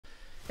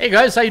Hey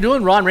guys, how you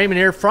doing? Ron Raymond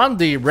here from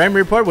the Raymond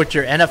Report with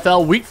your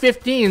NFL Week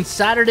 15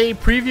 Saturday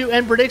preview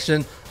and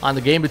prediction on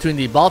the game between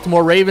the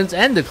Baltimore Ravens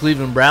and the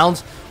Cleveland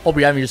Browns. Hope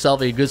you're having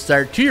yourself a good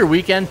start to your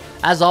weekend.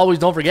 As always,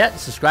 don't forget,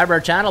 subscribe to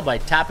our channel by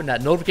tapping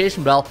that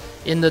notification bell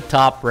in the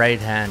top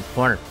right-hand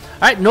corner.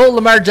 All right, no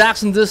Lamar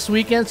Jackson this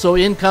weekend, so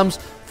in comes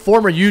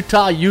former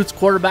Utah Utes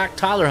quarterback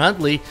Tyler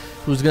Huntley,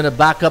 who's going to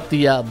back up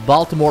the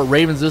Baltimore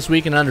Ravens this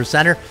weekend under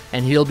center,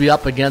 and he'll be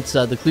up against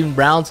the Cleveland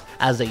Browns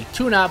as a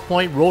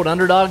 2.5-point road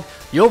underdog.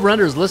 The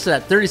over-under is listed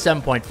at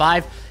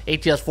 37.5.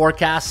 ATS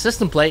forecast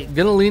system play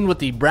going to lean with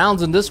the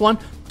Browns in this one,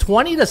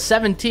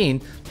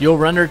 20-17. The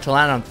over-under to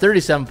land on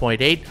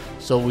 37.8.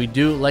 So we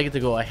do like it to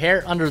go a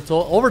hair over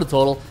the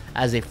total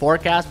as a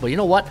forecast. But you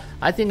know what?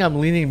 I think I'm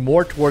leaning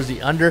more towards the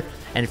under.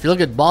 And if you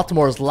look at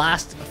Baltimore's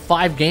last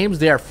 5 games,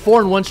 they are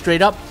 4-1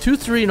 straight up,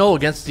 2-3-0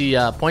 against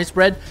the point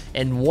spread,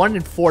 and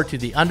 1-4 to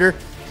the under.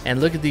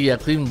 And look at the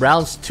Cleveland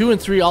Browns,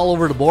 2-3 all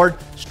over the board,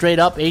 straight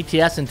up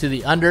ATS into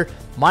the under.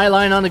 My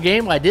line on the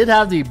game, I did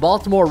have the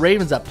Baltimore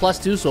Ravens at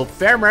 +2, so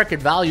fair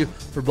market value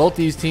for both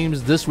these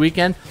teams this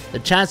weekend. The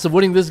chance of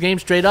winning this game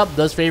straight up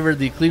does favor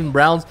the Cleveland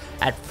Browns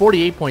at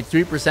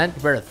 48.3%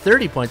 compared to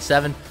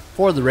 30.7%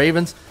 for the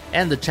Ravens.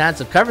 And the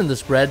chance of covering the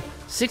spread,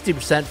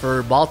 60%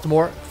 for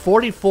Baltimore,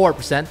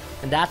 44%,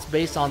 and that's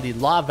based on the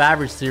law of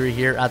average theory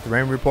here at the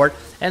Raymond Report,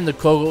 and the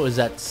COGO is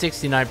at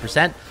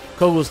 69%.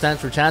 COGO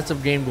stands for chance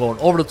of game going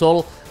over the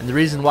total, and the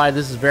reason why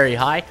this is very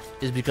high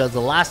is because the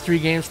last 3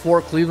 games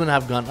for Cleveland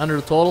have gone under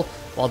the total,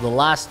 while the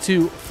last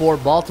 2 for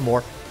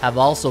Baltimore have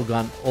also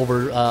gone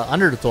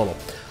under the total.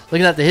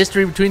 Looking at the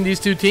history between these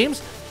two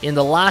teams, in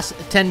the last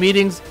 10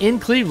 meetings in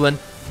Cleveland,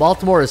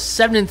 Baltimore is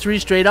 7-3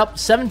 straight up,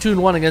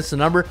 7-2-1 against the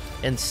number,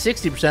 and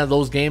 60% of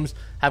those games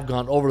have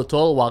gone over the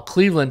total, while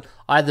Cleveland,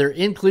 either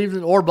in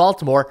Cleveland or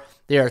Baltimore,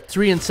 they are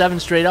 3-7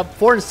 straight up,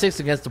 4-6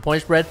 against the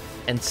point spread,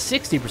 and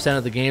 60%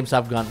 of the games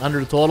have gone under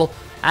the total.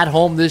 At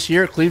home this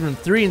year, Cleveland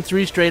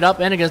 3-3 straight up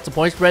and against the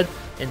point spread,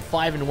 and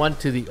 5-1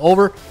 to the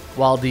over,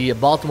 while the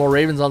Baltimore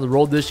Ravens on the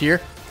road this year,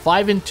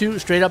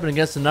 5-2 straight up and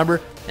against the number,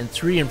 and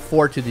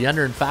 3-4 to the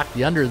under. In fact,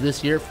 the under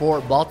this year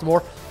for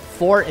Baltimore,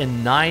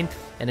 4-9.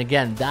 And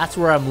again, that's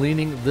where I'm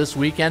leaning this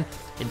weekend.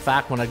 In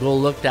fact, when I go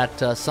look at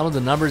some of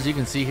the numbers, you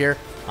can see here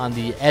on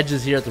the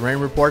edges here at the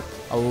Raymond Report,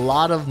 a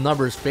lot of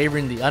numbers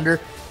favoring the under.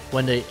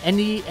 When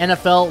any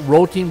NFL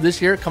road team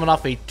this year coming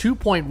off a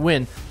 2-point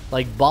win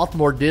like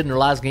Baltimore did in their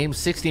last game,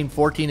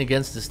 16-14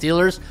 against the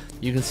Steelers,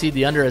 you can see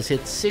the under has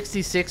hit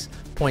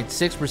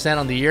 66.6%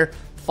 on the year,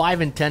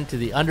 5-10 to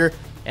the under.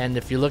 And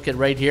if you look at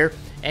right here,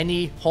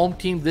 any home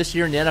team this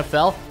year in the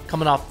NFL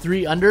coming off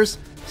 3 unders,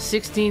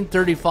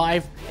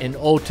 16-35 and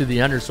 0 to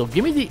the under. So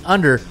give me the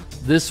under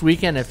this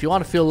weekend. If you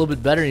want to feel a little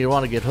bit better and you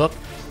want to get hooked,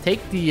 take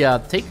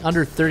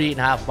under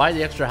 38.5, buy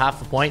the extra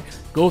half a point,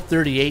 go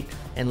 38,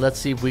 and let's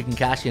see if we can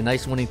cash you a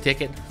nice winning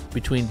ticket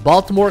between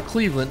Baltimore,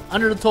 Cleveland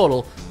under the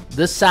total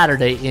this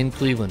Saturday in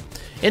Cleveland.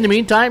 In the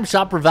meantime,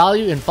 shop for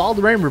value and follow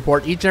the Raymond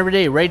Report each and every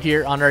day right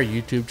here on our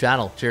YouTube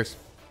channel. Cheers.